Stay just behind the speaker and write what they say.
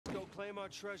Claim our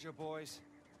treasure, boys.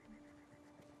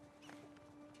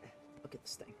 Look at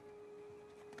this thing.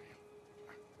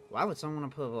 Why would someone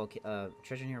want to put a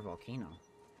treasure near a volcano?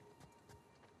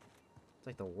 It's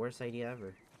like the worst idea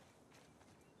ever.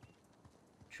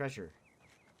 Treasure.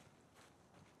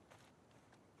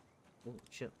 Oh,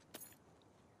 chill.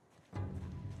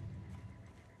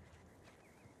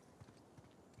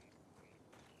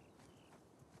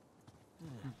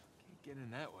 Can't get in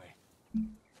that way.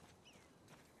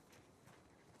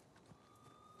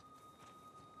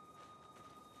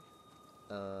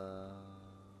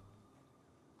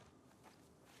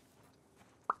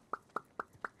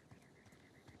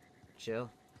 Chill.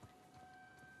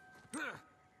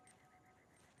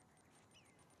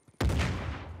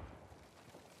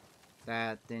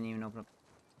 That didn't even open up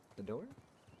the door?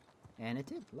 And it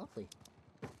did. Lovely.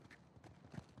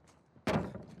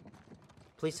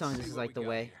 Please tell me this is like the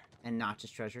way and not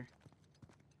just treasure.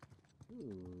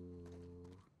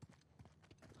 Ooh.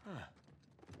 Huh.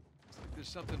 Looks like there's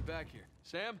something back here.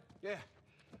 Sam? Yeah.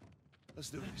 Let's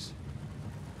do this.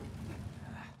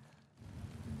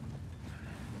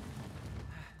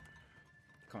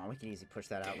 Come on, we can easily push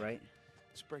that out, right?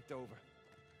 It's braked over.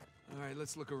 All right,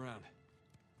 let's look around.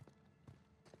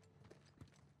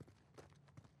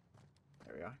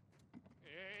 There we are.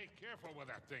 Hey, careful with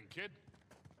that thing, kid.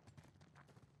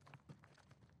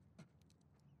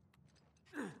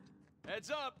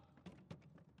 Heads up!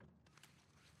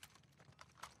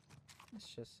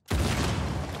 It's just...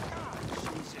 God,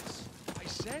 Jesus! I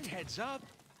said heads up!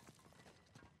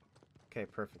 Okay,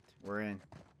 perfect. We're in.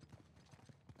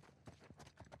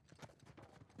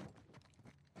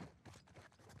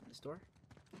 This door?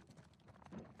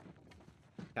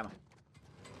 Come on.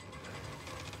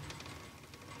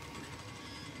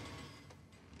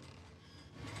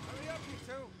 Hurry up, you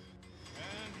two!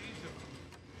 And easy.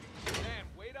 Sam,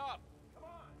 wait up! Come on!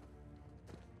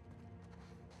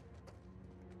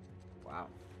 Wow.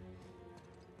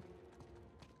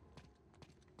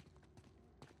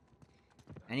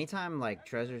 Anytime, like,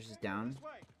 treasures is down,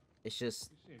 it's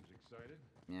just... He seems excited.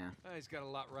 Yeah. He's got a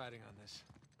lot riding on this.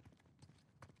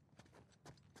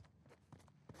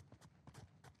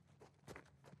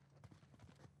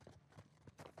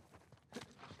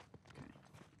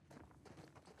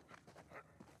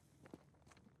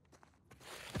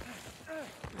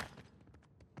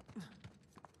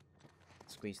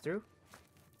 Squeeze through.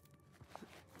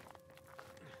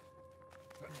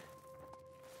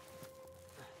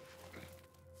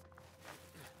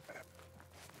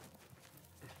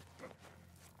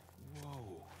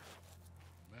 Whoa.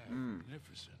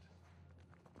 Magnificent.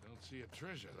 Don't see a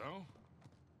treasure, though.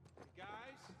 Guys?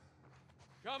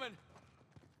 Coming!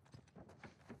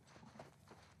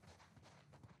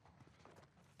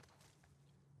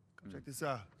 Come check this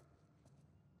out.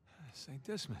 St.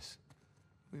 Dismas.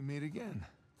 We meet again.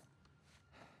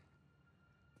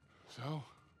 So,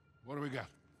 what do we got?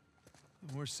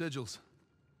 More sigils.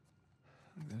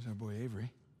 There's our boy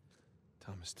Avery.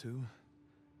 Thomas, too.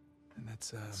 And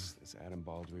that's Adam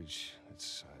Baldridge.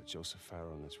 That's Joseph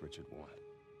Farrow, and that's Richard Warren.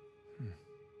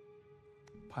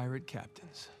 pirate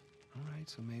captains. All right,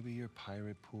 so maybe your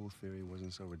pirate pool theory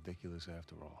wasn't so ridiculous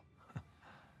after all.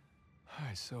 All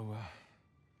right, so,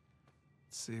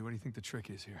 let's see. What do you think the trick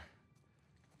is here?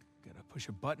 Gotta push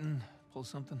a button, pull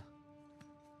something?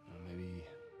 Maybe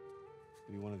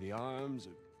one of the arms,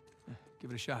 or...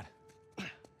 Give it a shot.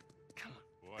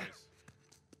 Boys,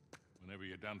 whenever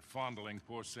you're done fondling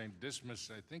poor St. Dismas,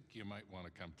 I think you might want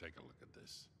to come take a look at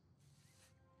this.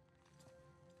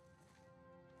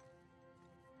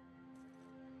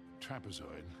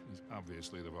 Trapezoid is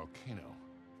obviously the volcano.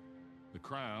 The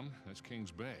crown, that's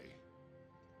Kings Bay.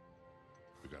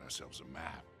 We got ourselves a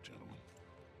map, gentlemen.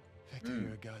 Victor,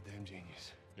 you're a goddamn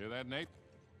genius. Hear that, Nate?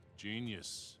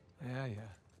 Genius. Yeah.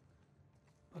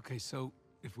 Okay, so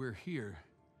if we're here,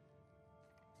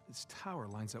 this tower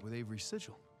lines up with Avery's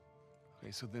sigil.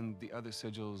 Okay, so then the other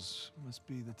sigils... Must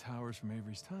be the towers from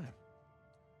Avery's time.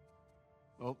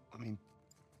 Well, I mean,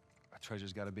 a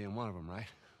treasure's got to be in one of them, right?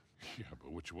 Yeah,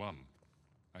 but which one?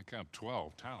 I count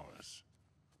 12 towers.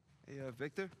 Hey,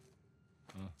 Victor?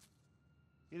 Huh?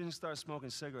 You didn't start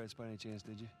smoking cigarettes by any chance,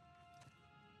 did you?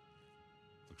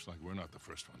 Looks like we're not the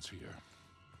first ones here.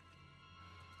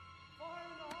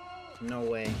 No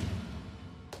way.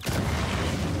 Get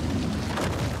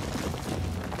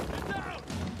down!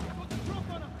 Put the truck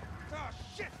on him! Oh,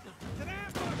 shit! It's an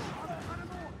ambush!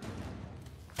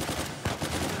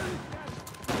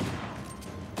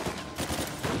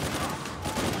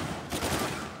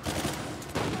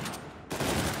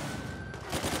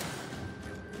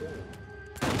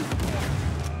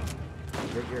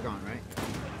 You're gone, right?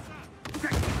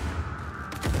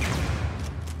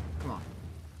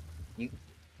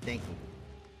 Thank you.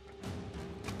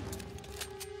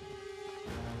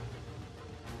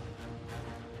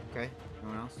 Okay, no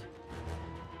one else?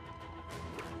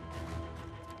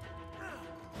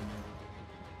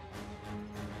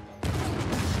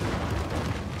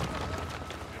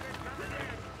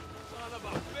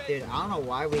 Dude, I don't know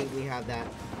why we have that.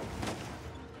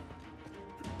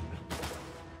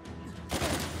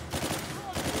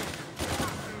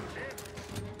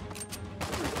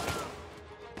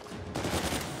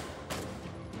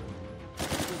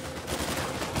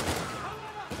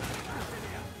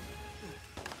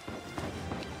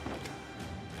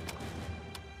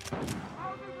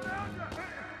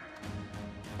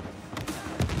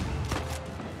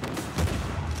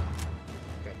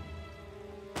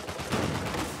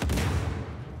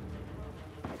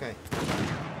 Okay.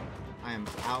 I am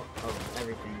out of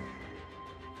everything.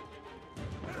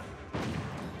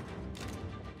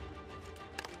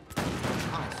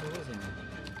 Ah, so is it?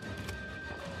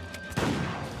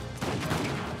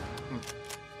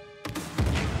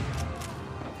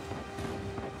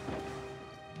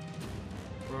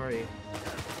 Where are you?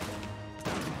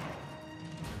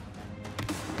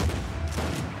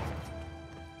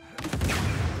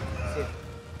 See,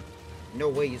 no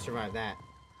way you survived that.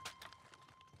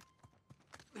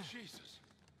 Jesus.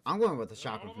 I'm going with the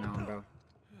shotgun from now on, bro.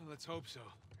 Well, let's hope so.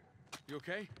 You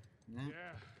okay? Yeah.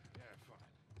 Yeah, fine.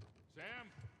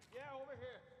 Sam? Yeah, over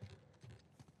here.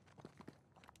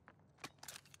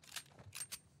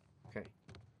 Okay.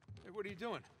 Hey, what are you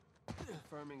doing?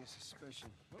 Confirming a suspicion.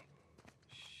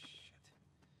 Shit.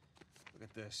 Look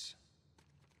at this.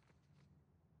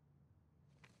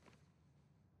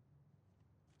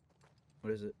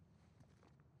 What is it?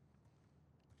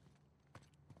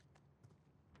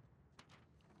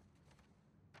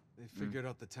 They figured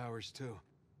out the towers too.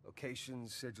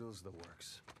 Locations, sigils, the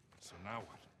works. So now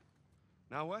what?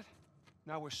 Now what?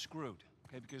 Now we're screwed.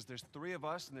 Okay, because there's 3 of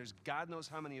us and there's God knows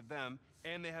how many of them,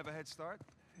 and they have a head start?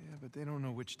 Yeah, but they don't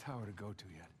know which tower to go to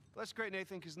yet. That's great,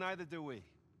 Nathan, because neither do we.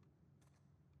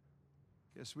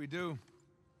 Yes, we do.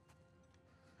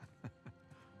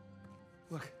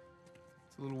 Look,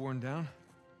 it's a little worn down.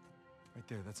 Right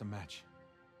there, that's a match.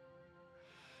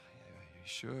 Yeah, you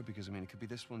sure? Because, I mean, it could be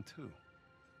this one, too.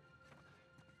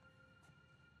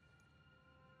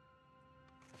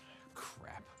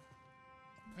 Crap.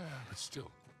 But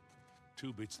still,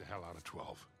 2 beats the hell out of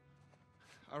 12.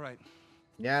 All right.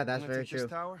 Yeah, that's I'm gonna very take true. This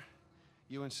tower.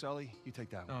 You and Sully, you take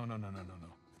that one. No.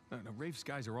 No, Rafe's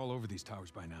guys are all over these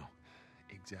towers by now.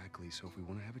 Exactly. So if we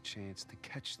want to have a chance to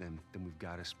catch them, then we've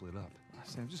got to split up.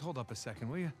 Sam, just hold up a second,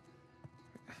 will you?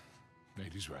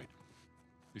 Nate, he's right.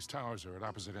 These towers are at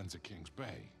opposite ends of Kings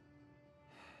Bay.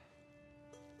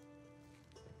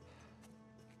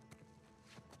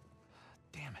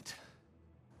 Damn it.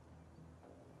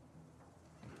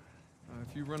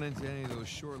 If you run into any of those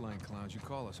shoreline clowns, you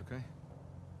call us, okay?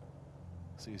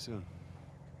 See you soon.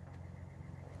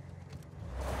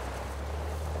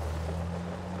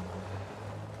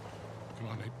 Come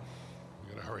on, Nate. We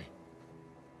gotta hurry.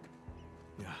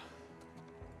 Yeah.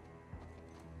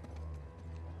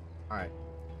 All right.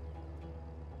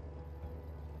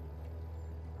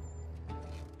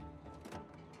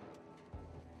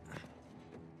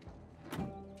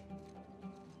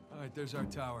 All right, there's our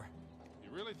tower. You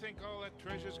really think all that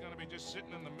treasure's gonna be just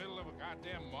sitting in the middle of a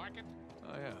goddamn market?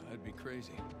 Oh, yeah, that'd be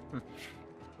crazy. But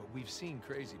we've seen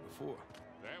crazy before.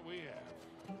 That we have.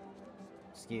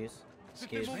 Excuse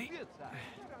me.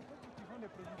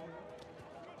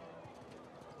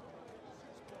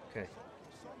 Okay.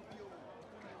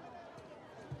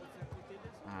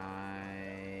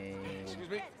 Excuse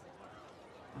me?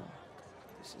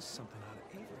 This is something out of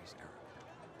Avery's era.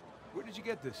 Where did you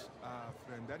get this?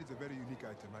 Friend, that is a very unique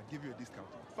item. I'll give you a discount.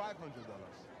 $500.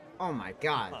 Oh my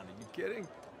God. Are you kidding?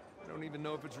 I don't even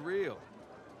know if it's real.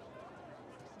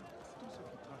 Tout ce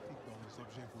qui trafique dans les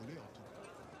objets volés, en tout cas.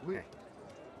 Okay.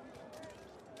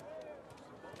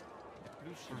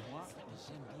 Plus chez moi,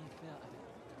 j'aime bien faire avec.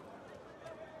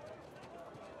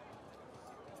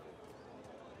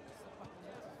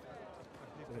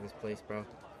 Look at this place, bro.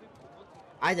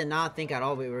 I did not think at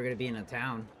all we were gonna be in a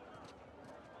town.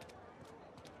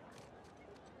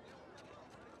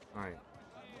 All right.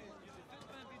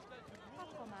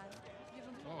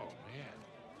 Oh, man.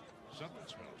 Something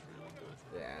smells really good.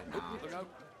 Yeah. Nah. Look out.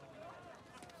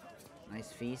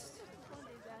 Nice feast.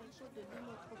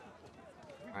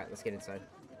 All right, let's get inside.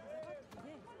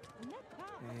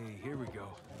 Hey, here we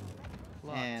go.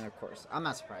 Locked. And of course, I'm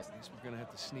not surprised. Guess we're gonna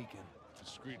have to sneak in.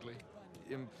 Discreetly.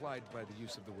 Implied by the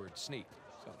use of the word sneak.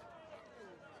 So.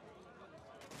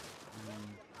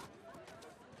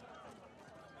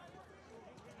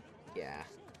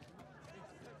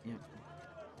 Yeah.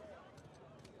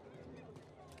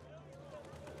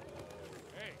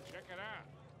 Hey, check it out.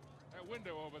 That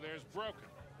window over there is broken.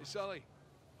 Hey, Sully.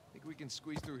 Think we can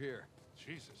squeeze through here.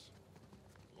 Jesus.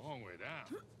 Long way down.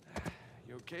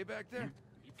 You okay back there?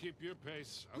 You keep your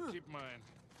pace. I'll keep mine.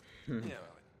 Yeah, well,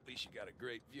 at least you got a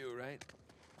great view, right?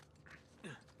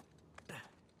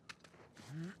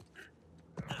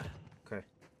 Okay.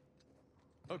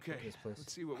 Okay, This place.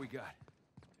 let's see what we got.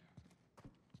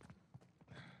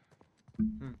 This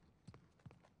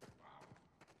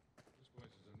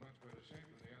place is in much better shape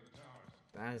than the other towers.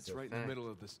 That is It's a right in fact. the middle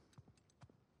of this.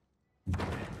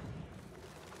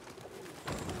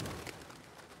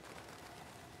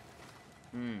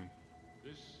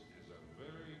 This is a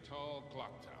very tall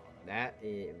clock tower. That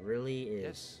it really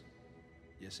is.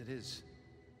 Yes. Yes, it is.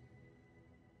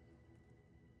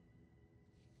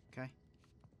 Okay.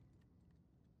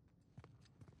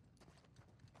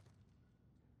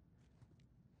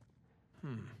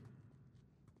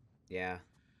 Yeah.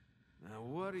 Now,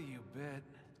 what do you bet?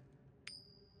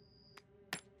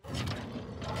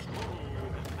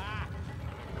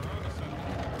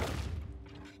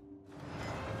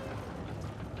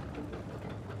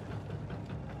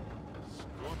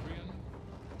 Scorpion,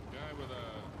 guy with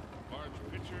a large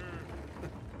pitcher.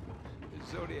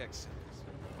 Zodiac symbols.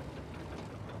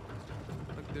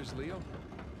 Look, there's Leo.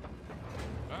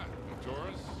 Ah,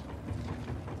 Taurus.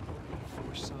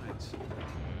 4 signs.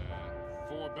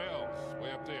 4 bells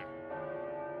way up there.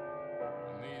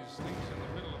 And these things in the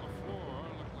middle of the floor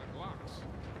look like locks.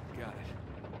 Got it.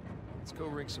 Let's go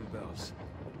ring some bells.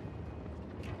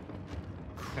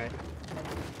 Okay.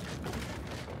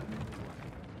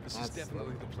 This That's is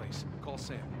definitely the place. Call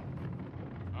Sam.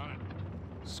 On it.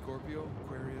 Scorpio,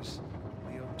 Aquarius,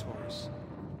 Leo, Taurus.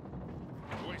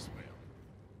 Voicemail.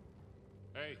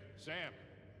 Hey, Sam.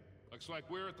 Looks like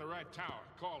we're at the right tower.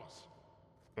 Call us.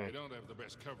 Okay. We don't have the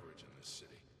best coverage in this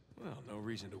city. Well, no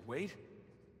reason to wait.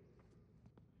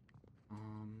 Oh.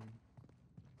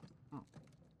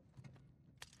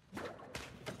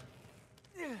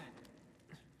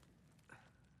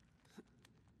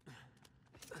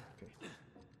 Okay.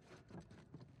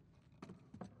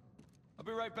 I'll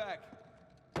be right back.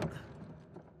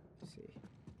 Let's see.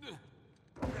 Okay.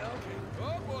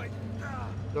 Oh boy.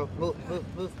 Go, move.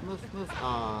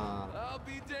 Ah. I'll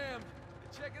be damned.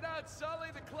 Check it out, Sully.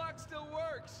 The clock still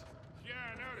works. Yeah,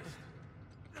 I noticed.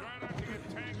 Try not to get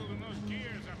tangled in those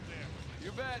gears up there.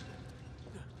 You bet.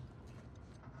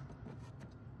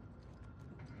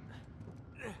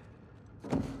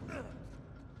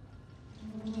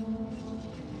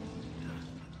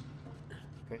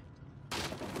 Okay.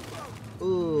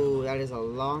 Ooh, that is a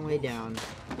long way down.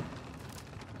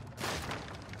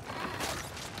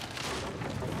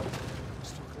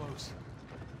 It's too close.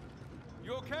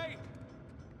 You okay?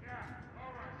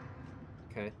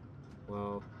 Okay.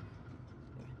 Well.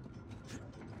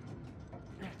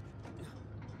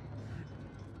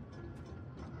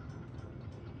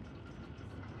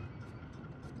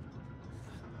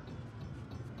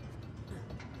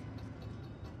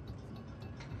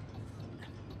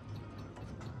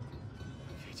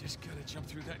 You just gotta jump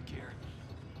through that gear.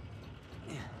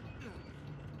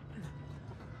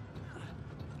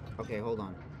 Okay, hold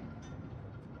on.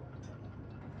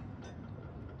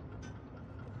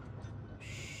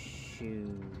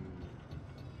 Shoot.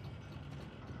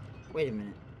 Wait a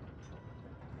minute.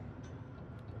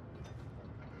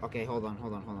 Okay, hold on.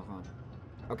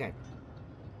 Okay.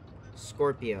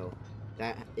 Scorpio.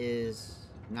 That is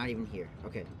not even here.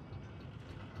 Okay.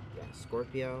 Yeah,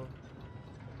 Scorpio.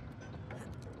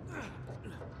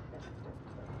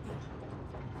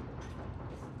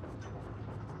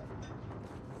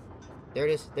 There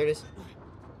it is.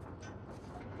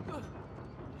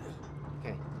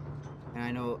 Okay. And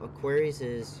I know Aquarius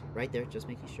is right there, just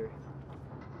making sure.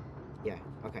 Yeah,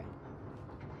 okay.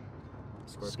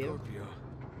 Scorpio? Scorpio.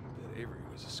 Bet Avery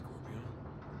was a Scorpio.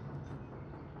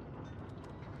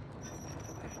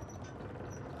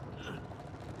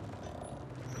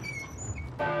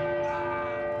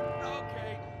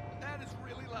 Okay, that is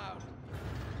really loud.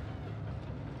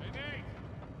 Hey, Nate.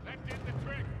 That did the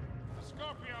trick. The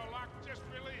Scorpio lock just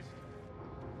released.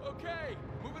 Okay,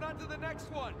 moving on to the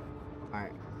next one.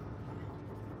 Alright.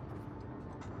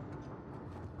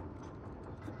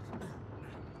 I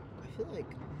feel like...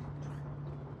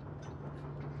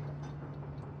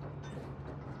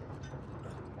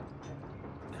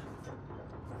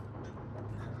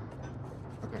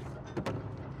 Okay.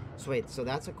 So wait, so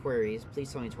that's Aquarius.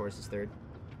 Please tell me Taurus is third.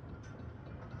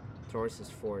 Taurus is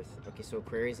fourth. Okay, so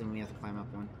Aquarius, and we have to climb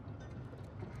up one.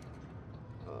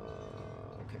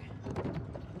 Okay.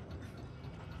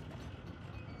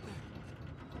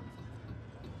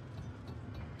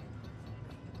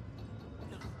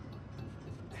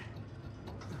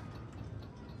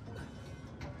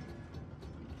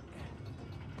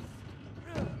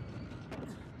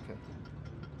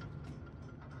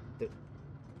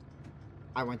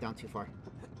 I went down too far.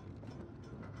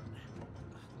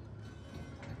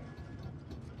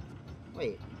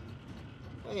 Wait.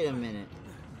 Wait a minute.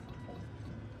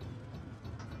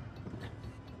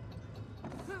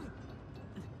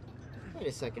 Wait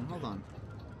a second, hold on.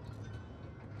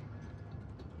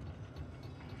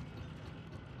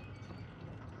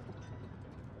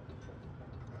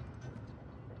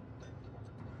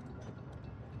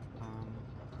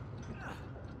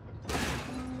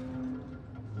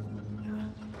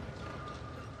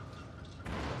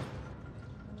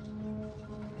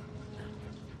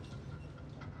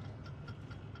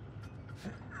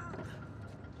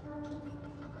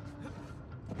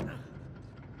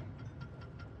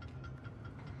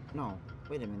 No,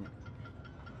 wait a minute.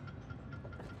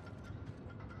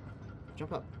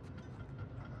 Jump up.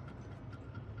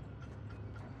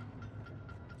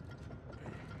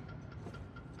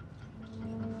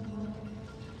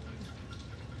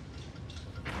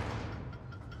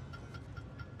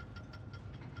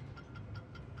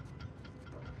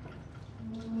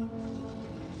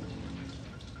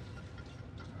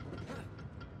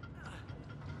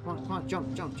 Come on,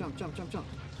 jump, jump, jump, jump, jump, jump.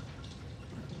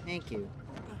 Thank you.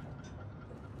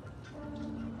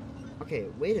 Okay,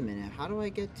 wait a minute. How do I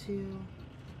get to...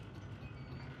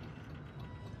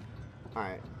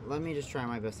 Alright, let me just try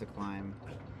my best to climb.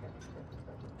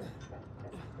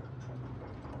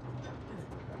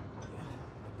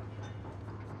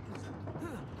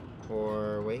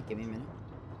 Or wait, give me a minute.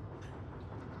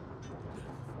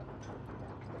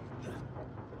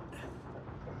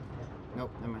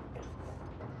 Nope, never mind.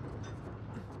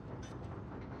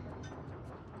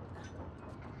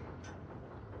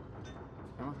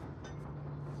 Come on.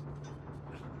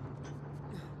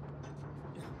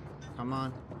 Come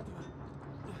on.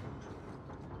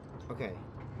 Okay.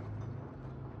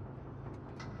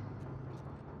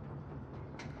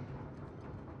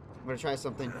 I'm gonna try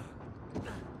something.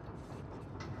 Yeah.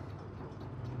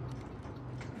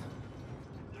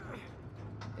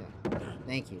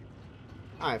 Thank you.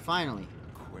 Alright, finally.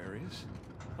 Aquarius?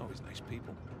 Always nice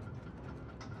people.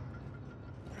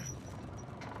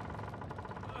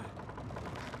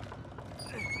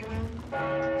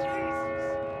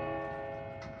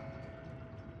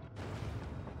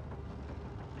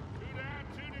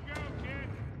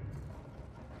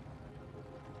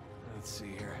 Let's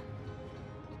see here.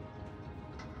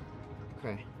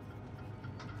 Okay.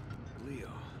 Leo.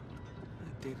 I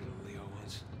dated a Leo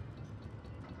once.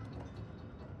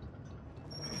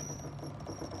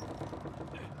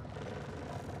 Okay.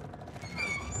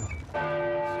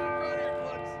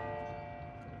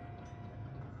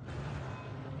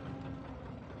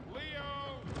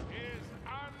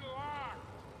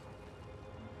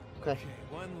 Okay,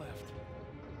 one left.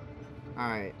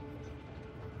 Alright.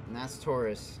 And that's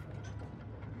Taurus.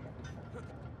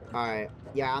 Alright.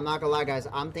 Yeah, I'm not gonna lie, guys.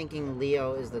 I'm thinking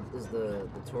Leo is the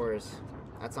Taurus.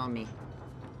 That's on me.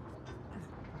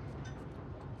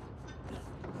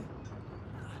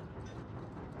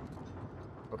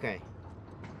 Okay.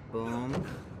 Boom.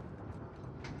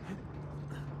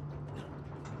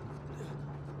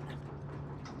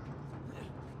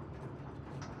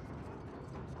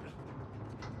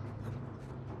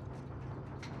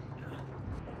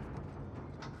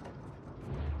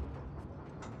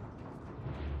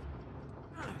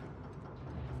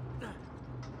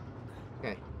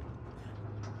 Okay.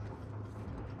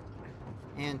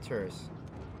 And Taurus.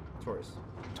 Taurus.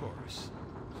 Taurus.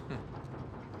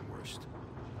 Worst.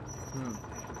 Hmm.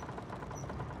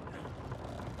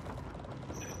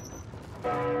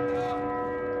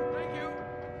 Thank you.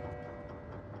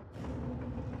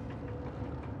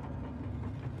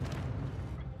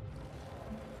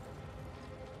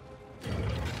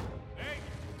 Hey,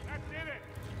 that did it!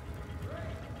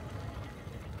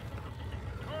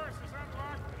 Taurus is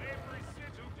unlocked and Avery's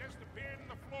sigil just appeared in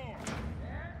the floor.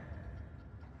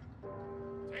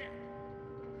 That's it.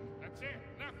 That's it.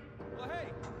 Nothing. Well, hey,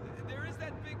 there is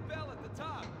that big bell at the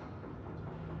top.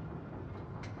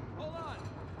 Hold on.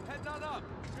 Heading on up.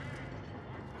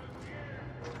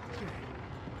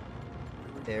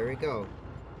 There we go.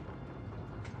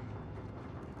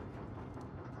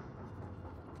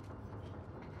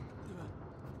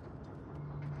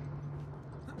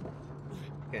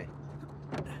 Okay.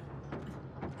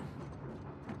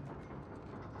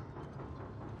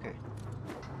 Okay.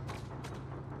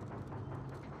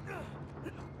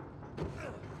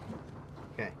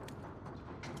 Okay.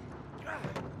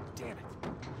 Damn it.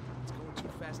 It's going too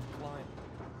fast to climb.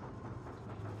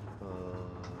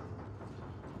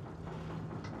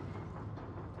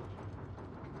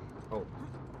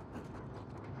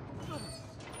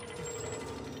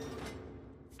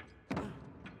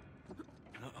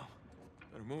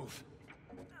 move.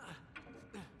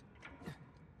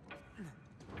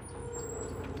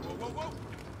 Whoa, whoa, whoa!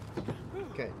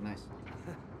 Okay, nice.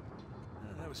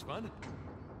 That was fun.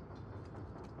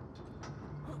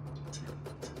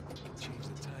 Change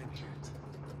the time here.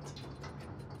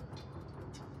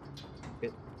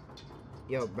 Good.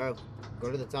 Yo, bro,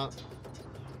 go to the top.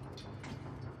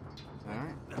 All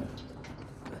right.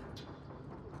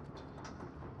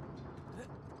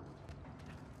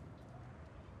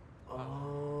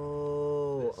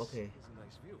 Oh, okay. It's a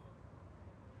nice view.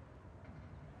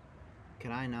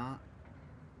 Can I not?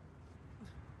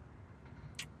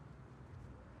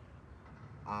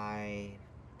 I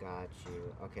got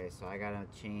you. Okay, so I gotta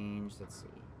change. Let's see.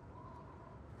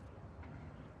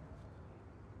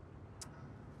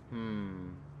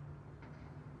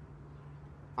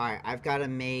 All right, I've got to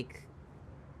make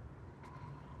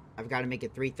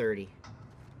it 3:30.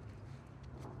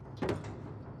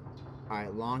 All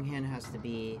right, longhand has to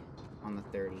be on the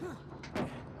 30.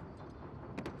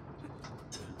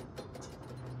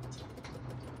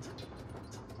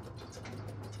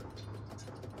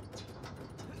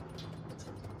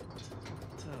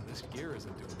 Oh, this gear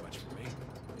isn't doing much for me.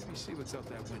 Maybe see what's out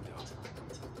that window.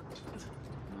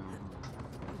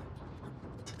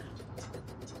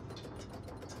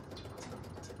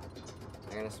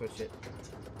 I gotta switch it.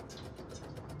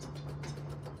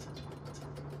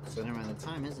 So never mind, the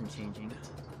time isn't changing.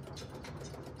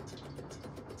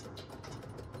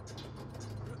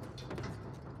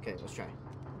 Okay, let's try.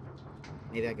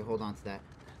 Maybe I can hold on to that.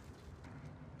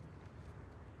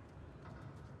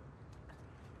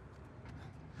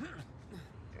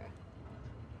 Okay.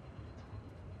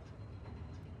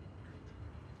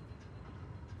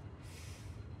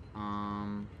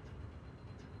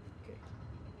 Okay.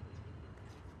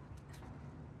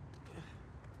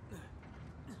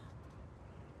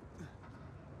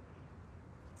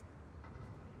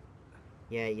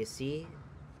 Yeah, you see?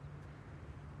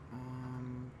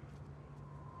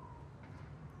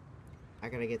 I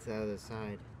gotta get to the other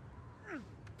side.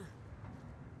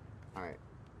 Alright.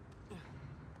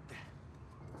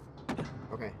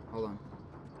 Okay, hold on.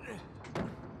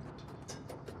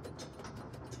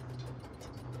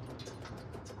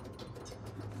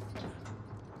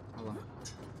 Hold on.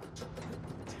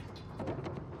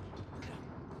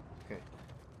 Okay.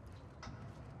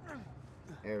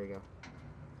 There we go.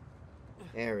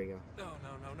 There we go. No,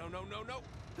 no, no, no, no, no, no!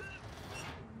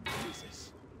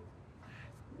 Jesus.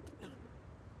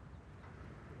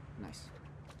 Nice.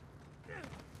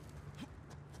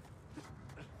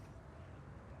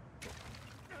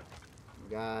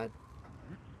 God.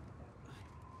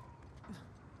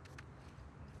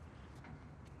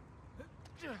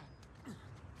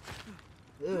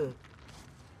 Ugh.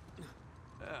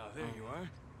 Oh, there you are.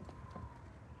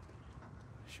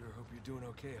 Sure hope you're doing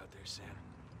okay out there, Sam.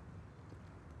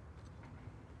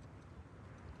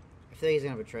 I feel like he's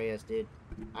gonna betray us, dude.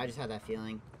 I just had that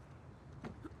feeling.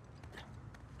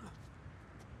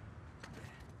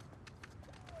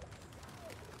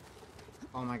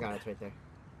 Oh my god, it's right there.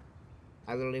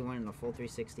 I literally went in a full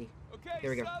 360. Okay, Here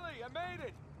we go. Sully, I made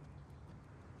it.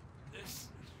 This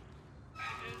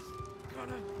is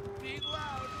gonna be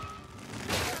loud.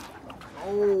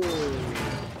 Oh!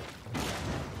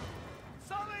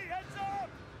 Sully, heads up!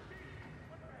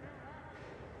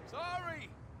 Sorry,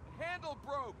 the handle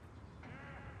broke.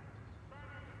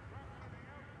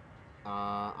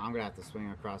 I'm gonna have to swing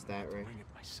across that, right? Bring it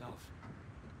myself.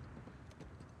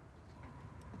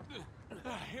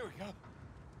 Here we go.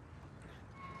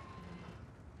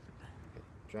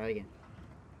 Try it again.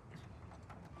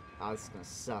 Oh, this is gonna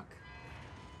suck.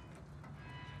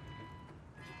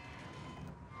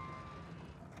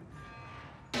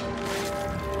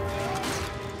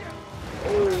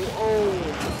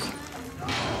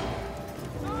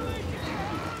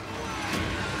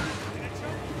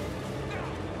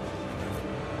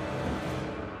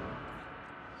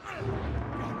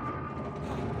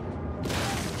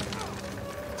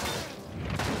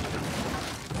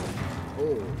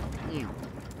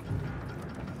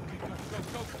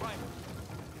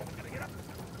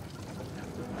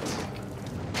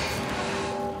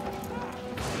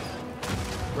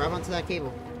 Grab onto that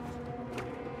cable.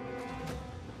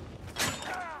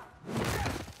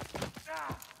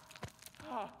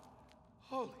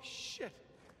 Holy shit.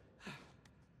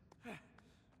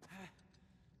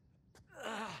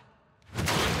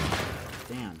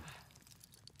 Damn.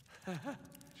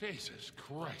 Jesus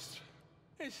Christ.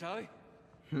 Hey, Sully.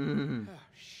 Oh,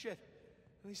 shit.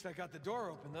 At least I got the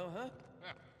door open, though, huh?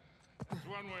 Yeah, that's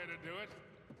one way to do it.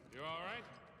 You all right?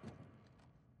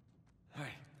 All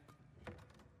right.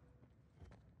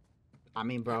 I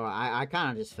mean, bro, I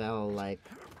kind of just fell, like,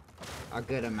 a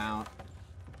good amount.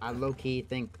 I low-key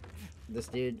think this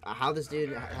dude... How this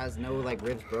dude has no, like,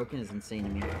 ribs broken is insane to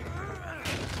me.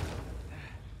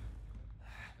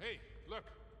 Hey, look.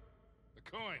 The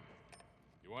coin.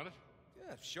 You want it?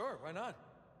 Yeah, sure, why not?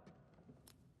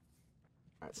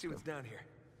 Let's see what's down here.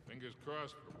 Fingers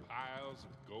crossed for piles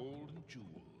of gold and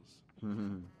jewels.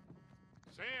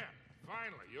 Sam,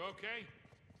 finally, you okay?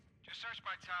 Just searched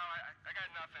my town. I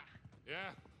got nothing.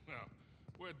 Yeah? Well,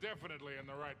 we're definitely in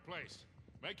the right place.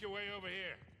 Make your way over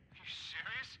here. You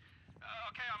serious?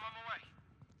 Okay, I'm on my way.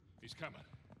 He's coming.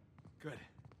 Good.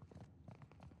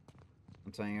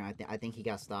 I'm telling you, I think he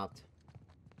got stopped.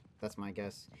 That's my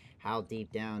guess. How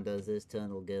deep down does this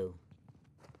tunnel go?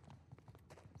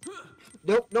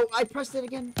 Nope, nope, I pressed it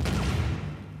again.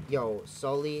 Yo,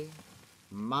 Sully,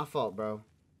 my fault, bro.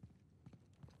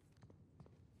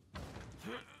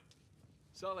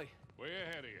 Sully. Way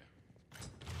ahead of you.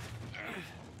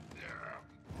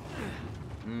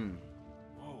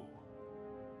 Whoa.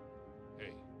 Hey,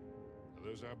 are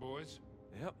those our boys?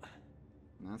 Yep.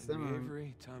 That's Henry them.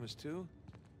 Avery, Thomas too.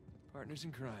 Partners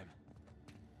in crime.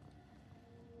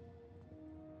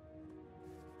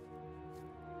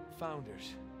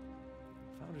 Founders.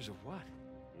 Founders of what?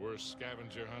 Worst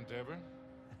scavenger hunt ever?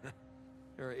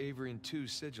 There are Avery and 2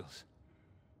 sigils.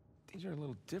 These are a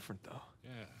little different, though.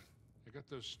 Yeah, they got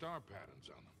those star patterns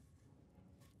on them.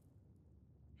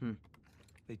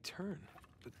 They turn.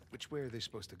 But which way are they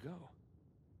supposed to go?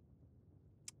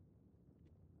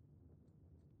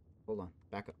 Hold on,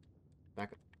 back up.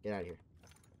 Back up. Get out of here.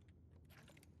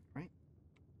 Right?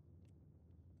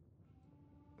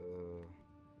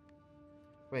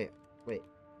 Wait.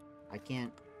 I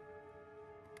can't...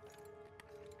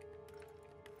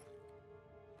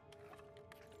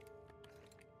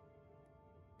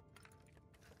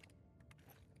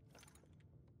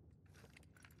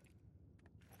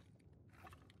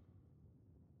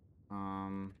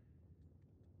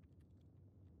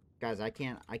 Guys, I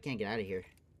can't get out of here.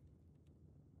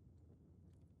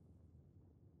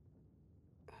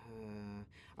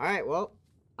 Alright, well,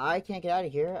 I can't get out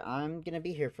of here. I'm gonna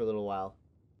be here for a little while.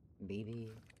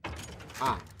 Baby.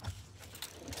 Ah.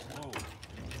 Whoa.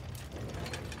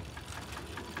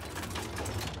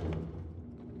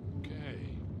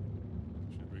 Okay.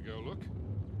 Should we go look?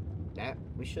 That,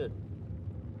 we should.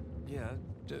 Yeah,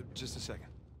 just a second.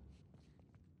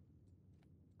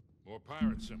 More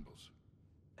pirate symbols.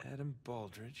 Adam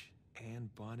Baldridge, Anne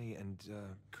Bonny, and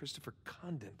Christopher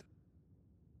Condent.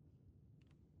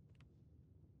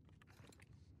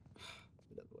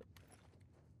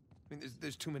 I mean,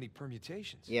 there's too many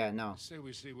permutations. Yeah, no. Say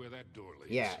we see where that door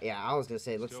leads. Yeah, I was gonna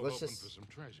say, let's Still open just... for some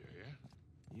treasure, yeah?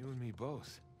 You and me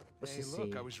both. Let's Hey, just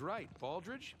look, see. I was right.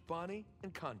 Baldridge, Bonny,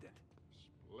 and Condent.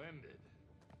 Splendid.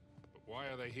 But why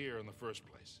are they here in the first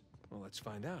place? Well, let's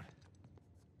find out.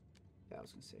 Yeah, I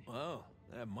was gonna say. Wow,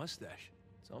 that mustache.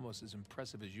 It's almost as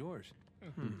impressive as yours.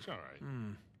 It's all right.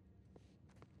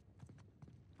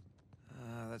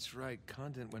 That's right.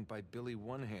 Condent went by Billy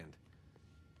One Hand.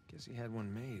 Guess he had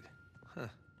one made. Huh.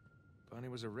 Bonnie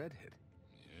was a redhead.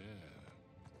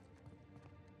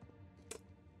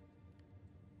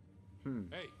 Yeah.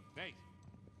 Hey, Nate.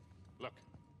 Look.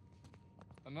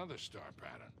 Another star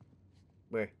pattern.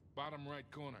 Where? Bottom right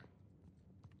corner.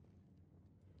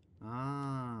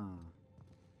 Ah.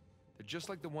 They're just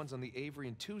like the ones on the Avery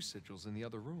and 2 sigils in the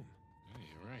other room. Yeah,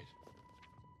 you're right.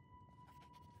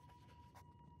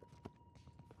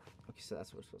 Okay, so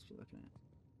that's what we're supposed to be looking at.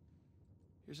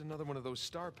 Here's another one of those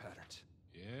star patterns.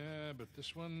 Yeah, but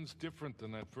this one's different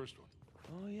than that first one.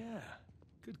 Oh, yeah.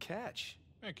 Good catch.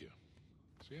 Thank you.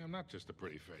 See, I'm not just a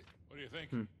pretty face. What do you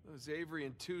think? Those Avery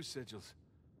and 2 sigils.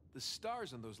 The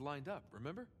stars on those lined up,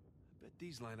 remember? I bet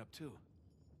these line up too.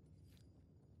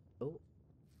 Oh.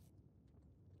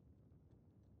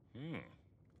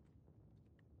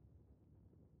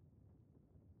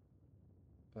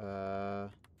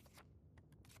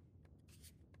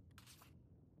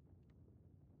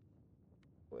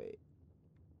 Wait.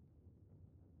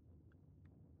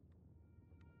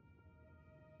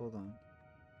 Hold on.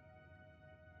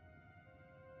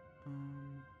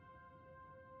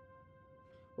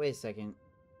 Wait a second.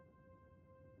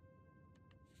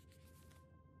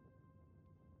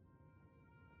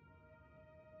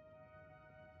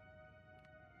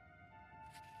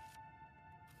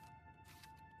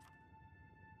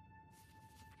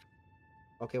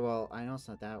 Okay, well, I know it's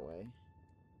not that way.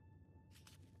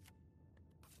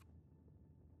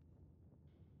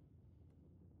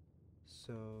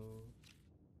 So...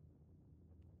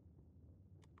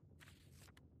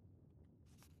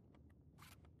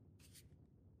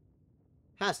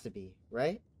 Has to be,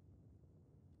 right?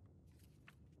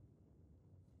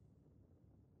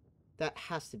 That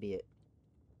has to be it.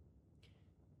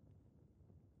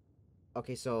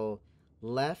 Okay, so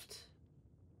left,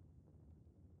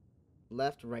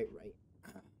 right, right.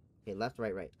 Okay, left,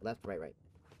 right, right. Left, right, right.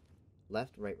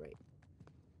 Left, right, right.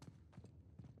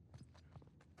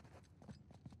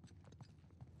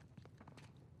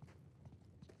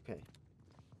 Okay.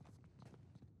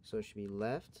 So it should be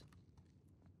left,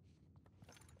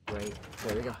 right.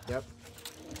 There we go. Yep.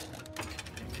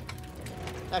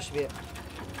 That should be it.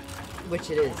 Which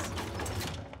it is.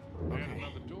 And Okay.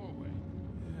 another doorway.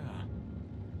 Yeah.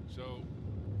 So,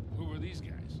 who are these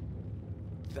guys?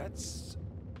 That's,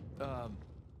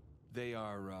 they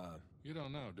are, You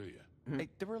don't know, do you? Hey,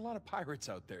 there were a lot of pirates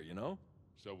out there, you know?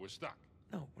 So we're stuck.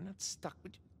 No, we're not stuck.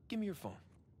 But give me your phone.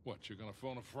 What, you're gonna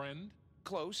phone a friend?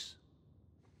 Close.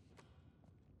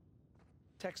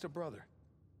 Text a brother.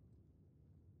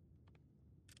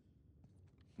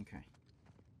 Okay.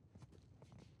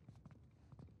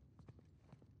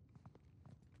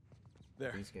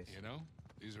 There. These guys. You know,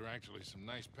 these are actually some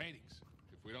nice paintings.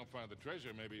 If we don't find the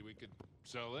treasure, maybe we could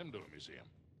sell them to a museum.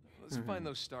 Let's find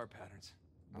those star patterns.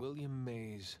 William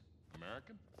Mays.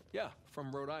 American? Yeah,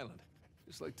 from Rhode Island.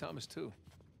 Just like Thomas, too.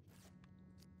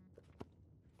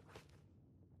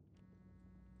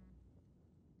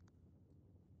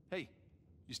 Hey,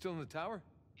 you still in the tower?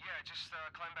 Yeah, just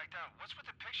climb back down. What's with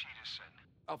the picture you just sent?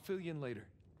 I'll fill you in later.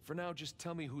 For now, just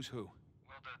tell me who's who.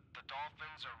 Well, the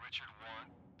dolphins are Richard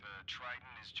Want, the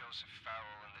trident is Joseph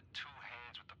Farrell, and the two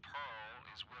hands with the pearl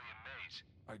is William Mays.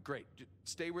 All right, great.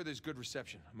 Stay where there's good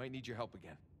reception. I might need your help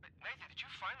again. Nathan, did you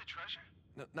find the treasure?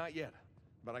 No, not yet.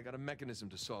 But I got a mechanism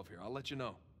to solve here. I'll let you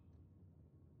know.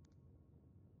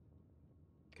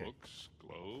 Okay. Books,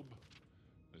 globe.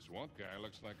 This one guy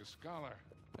looks like a scholar.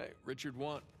 Hey, Richard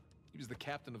Want. He was the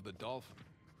captain of the Dolphin.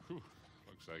 Whew.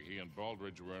 Looks like he and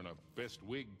Baldridge were in a best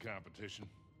wig competition.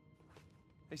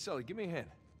 Hey, Sully, give me a hand.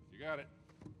 You got it.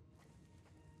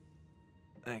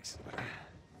 Thanks. Is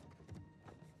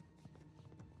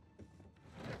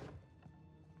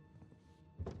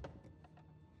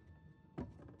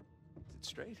it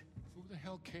straight? Who the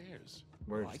hell cares?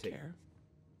 Where I did you take? care.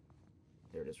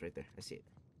 There it is, right there. I see it.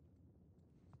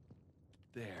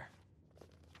 There.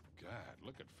 God,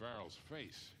 look at Farrell's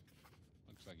face.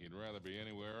 Looks like he'd rather be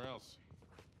anywhere else.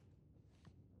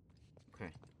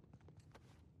 Okay.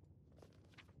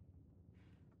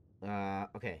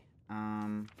 Okay.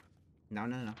 No, no,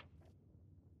 no.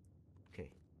 Okay.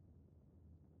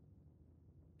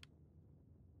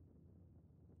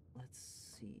 Let's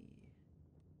see.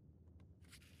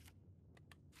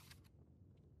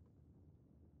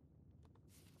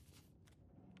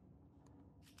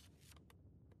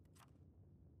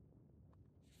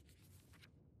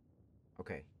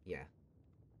 Okay, yeah.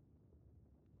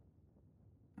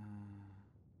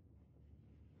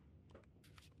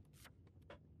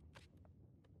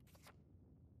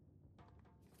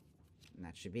 And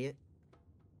that should be it.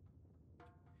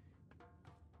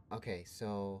 Okay,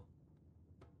 so...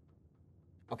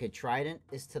 Okay, trident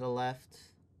is to the left.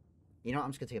 You know what?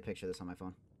 I'm just gonna take a picture of this on my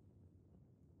phone.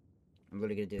 I'm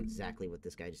literally gonna do exactly what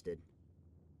this guy just did.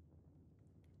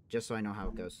 Just so I know how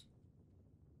it goes.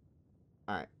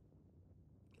 Alright.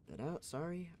 Get that out,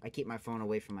 sorry. I keep my phone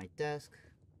away from my desk.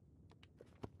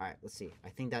 Alright, let's see. I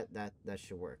think that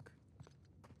should work.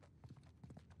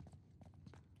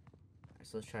 Alright,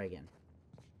 so let's try again.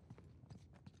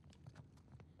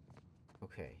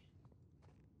 Okay.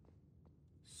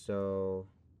 So...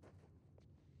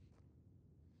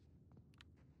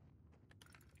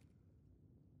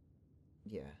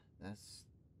 Yeah,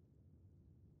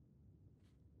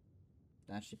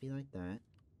 that should be like that.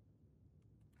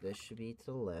 This should be to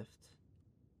the left.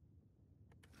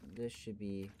 This should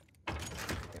be...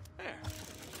 There.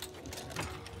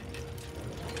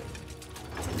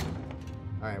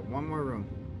 Alright, one more room.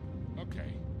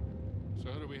 Okay. So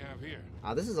who do we have here?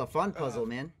 This is a fun puzzle,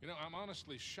 man. You know, I'm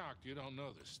honestly shocked you don't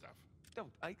know this stuff. No,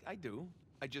 I do.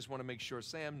 I just want to make sure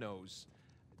Sam knows.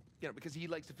 You know, because he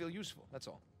likes to feel useful, that's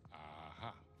all. Aha,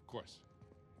 of course.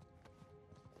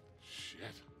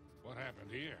 Shit. What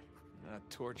happened here? A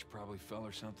torch probably fell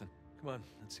or something. Come on,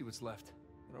 let's see what's left.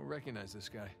 I don't recognize this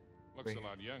guy. Looks a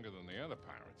lot younger than the other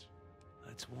pirates.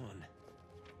 That's one.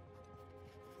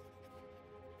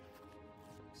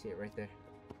 See it right there.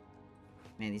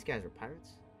 Man, these guys are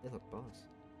pirates? They look boss.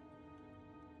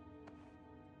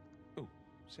 Ooh,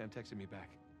 Sam texted me back.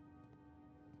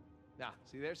 Nah,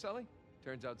 see there, Sully?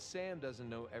 Turns out Sam doesn't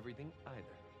know everything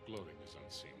either. Gloating is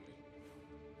unseemly.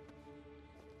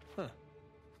 Huh.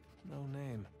 No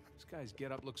name. This guy's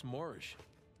getup looks Moorish.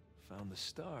 Found the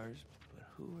stars, but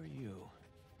who are you?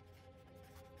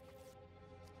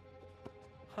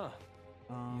 Huh.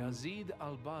 Yazid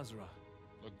al-Basra.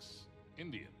 Looks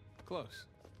Indian. Close.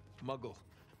 Muggle.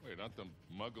 Wait, aren't the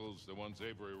Muggles the ones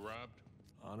Avery robbed?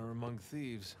 Honor among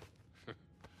thieves.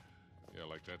 Yeah,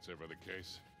 like that's ever the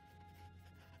case.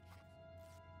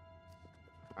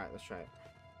 All right, let's try it.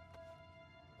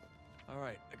 All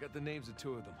right, I got the names of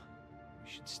 2 of them. We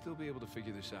should still be able to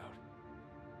figure this out.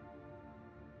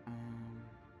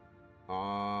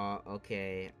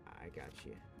 Okay. I got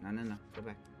you. No. Go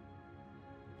back.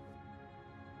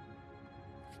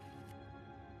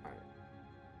 All right.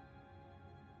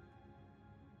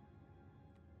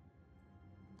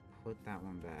 Put that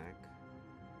one back.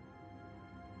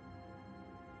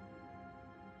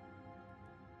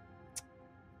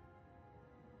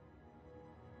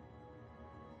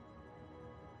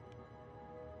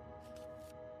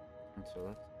 And to the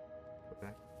left. Put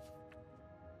back.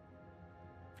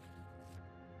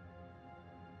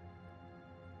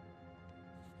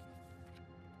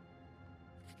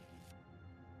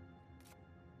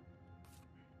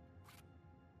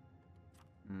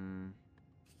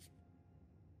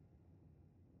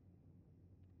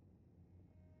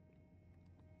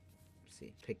 Let's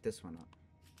see. Pick this one up.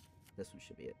 This one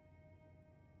should be it.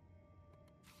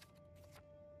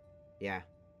 Yeah.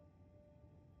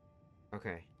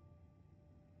 Okay.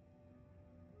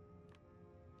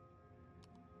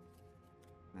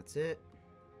 That's it.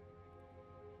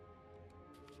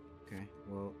 Okay,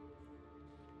 well.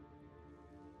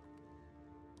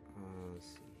 Let's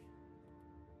see.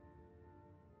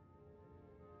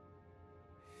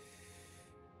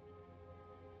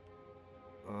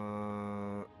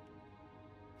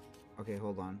 Okay,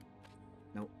 hold on.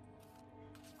 Nope.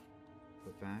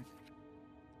 Put back.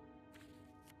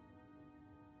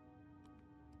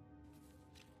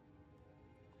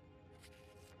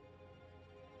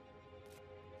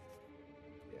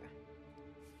 Yeah.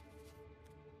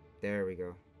 There we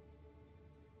go.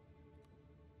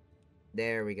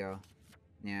 There we go.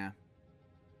 Yeah.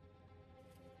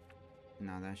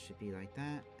 Now that should be like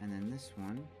that. And then this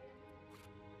one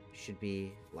should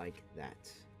be like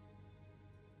that.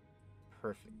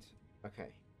 Perfect. Okay.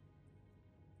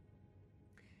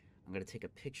 I'm gonna take a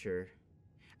picture.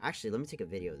 Actually, let me take a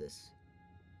video of this.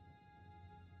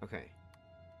 Okay.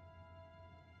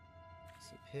 Let's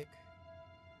see, pick.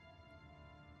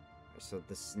 So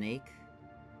the snake.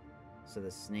 So the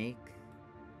snake.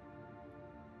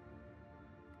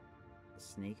 The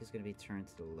snake is gonna be turned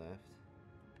to the left.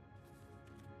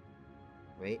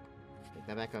 Wait. Take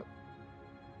that back up.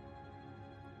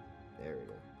 There we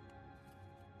go.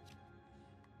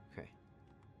 Okay.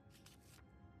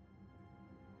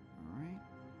 Alright.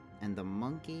 And the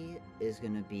monkey is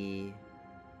gonna be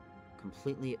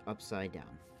completely upside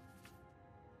down.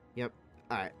 Yep.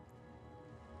 Alright.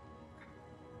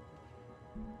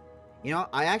 You know,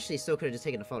 I actually still could have just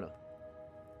taken a photo.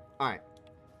 Alright.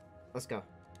 Let's go.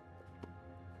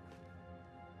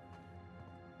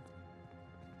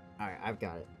 Alright, I've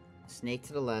got it. Snake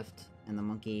to the left, and the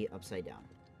monkey upside down.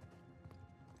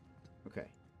 Okay.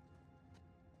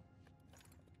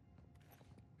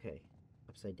 Okay.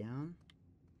 Upside down.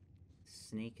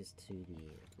 Snake is to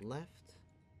the left.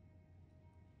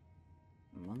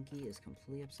 Monkey is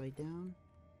completely upside down.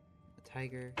 The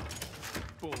tiger.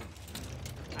 Boom.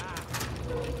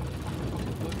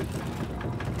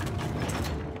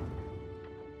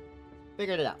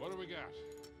 Figured it out. What do we got?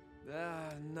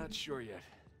 Not sure yet.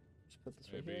 Just put this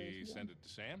right here. Maybe send it to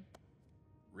Sam?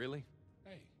 Really?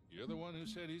 Hey, you're the one who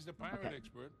said he's the pirate Okay.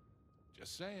 expert.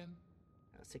 Just saying.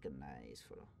 Let's take a nice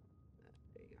photo.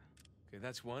 There you go. Okay,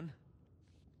 that's one.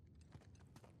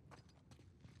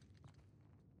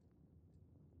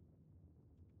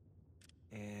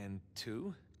 And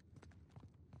 2.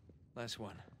 Last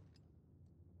one.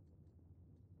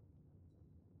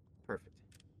 Perfect.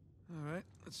 All right,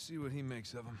 let's see what he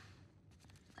makes of them.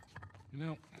 You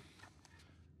know,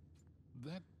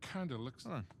 that kind of looks...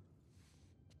 Hold on.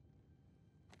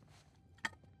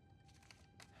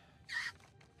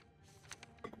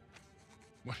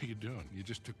 What are you doing? You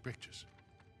just took pictures.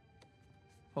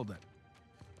 Hold that.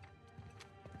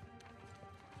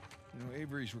 You know,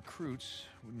 Avery's recruits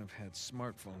wouldn't have had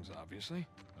smartphones, obviously.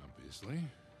 Obviously.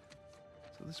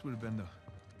 So this would have been the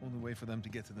only way for them to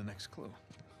get to the next clue.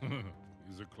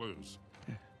 These are clues.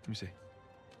 Yeah, let me see.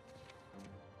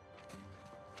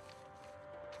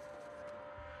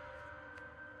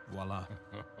 Voila.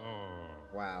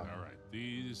 Wow. All right.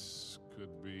 These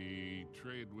could be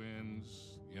trade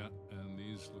winds. Yeah, and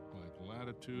these look like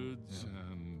latitudes.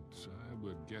 Yeah. And I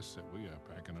would guess that we are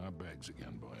packing our bags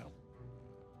again, Boyle.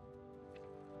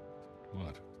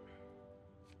 What?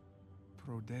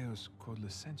 Pro Deus quod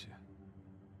licentia.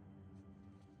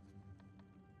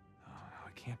 Oh, no,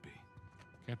 Can't be.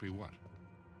 Can't be what?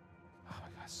 Oh my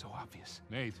God, so obvious.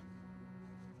 Nate.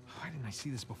 Why didn't I see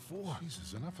this before?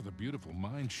 Jesus, enough of the beautiful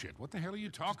mind shit. What the hell are you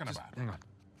talking Just about? hang on.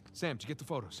 Sam, did you get the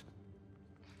photos?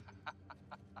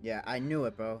 Yeah, I knew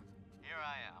it, bro. Here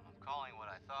I am. I'm calling what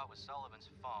I thought was Sullivan's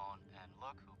phone, and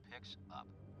look who picks up.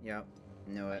 Yep,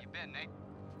 knew How it. you been, Nate?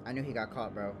 I knew he got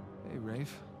caught, bro. Hey,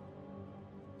 Rafe.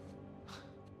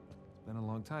 It's been a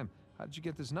long time. How did you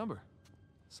get this number?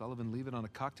 Sullivan leave it on a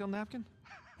cocktail napkin?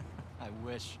 I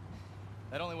wish.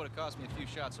 That only would have cost me a few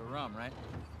shots of rum, right?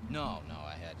 No,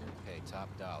 I had to pay top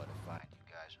dollar to find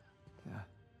you guys. Yeah.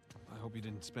 I hope you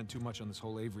didn't spend too much on this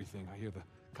whole Avery thing. I hear the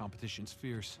competition's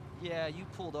fierce. Yeah, you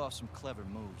pulled off some clever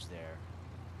moves there.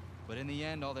 But in the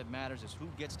end, all that matters is who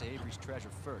gets to Avery's treasure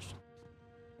first.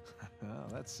 Well,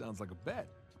 that sounds like a bet.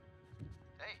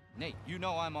 Hey, Nate, you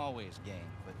know I'm always game,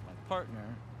 but my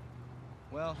partner,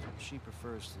 well, she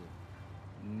prefers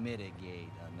to mitigate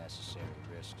unnecessary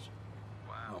risks.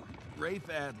 Wow. Rafe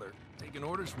Adler, taking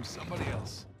orders from somebody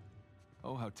else.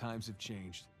 Oh, how times have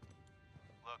changed.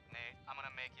 Look, Nate, I'm gonna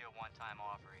make you a one-time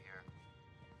offer here.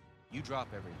 You drop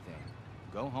everything,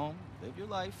 go home, live your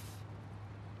life,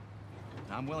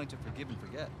 and I'm willing to forgive and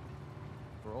forget,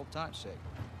 for old time's sake.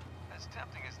 As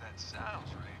tempting as that sounds,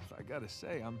 Rafe. I gotta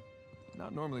say, I'm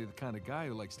not normally the kind of guy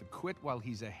who likes to quit while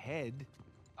he's ahead.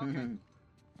 Okay.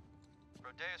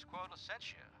 Rodeus quota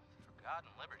sentia, for God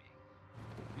and liberty.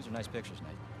 These are nice pictures,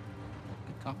 Nate.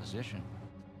 Good composition.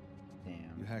 You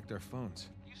Damn. hacked our phones.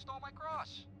 You stole my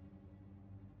cross.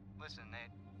 Listen, Nate.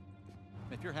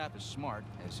 If you're half as smart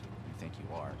as you think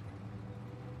you are,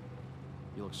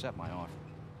 you'll accept my offer.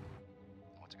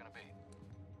 What's it gonna be?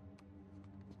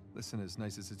 Listen, as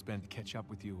nice as it's been to catch up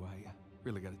with you, I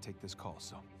really gotta take this call,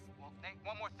 so... Well, Nate,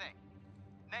 one more thing.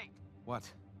 Nate, What?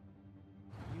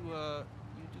 you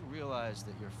do realize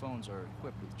that your phones are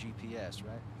equipped with GPS,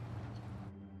 right?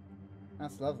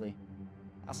 That's lovely.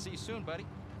 I'll see you soon, buddy.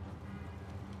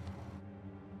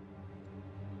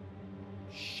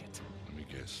 Shit. Let me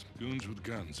guess. Goons with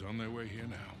guns on their way here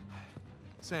now.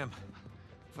 Sam,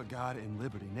 For God and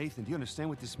liberty. Nathan, do you understand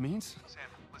what this means? Sam,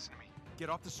 listen to me. get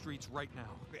off the streets right now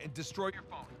and destroy your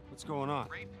phone. What's going on?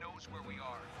 Rafe knows where we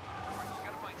are.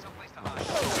 You gotta find someplace to hide.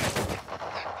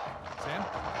 Sam?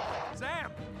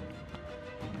 Sam!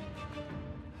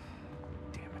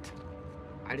 Damn it.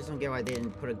 I just don't get why they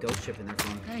didn't put a ghost chip in their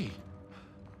phone. Hey,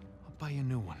 I'll buy you a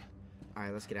new one. All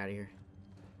right, let's get out of here.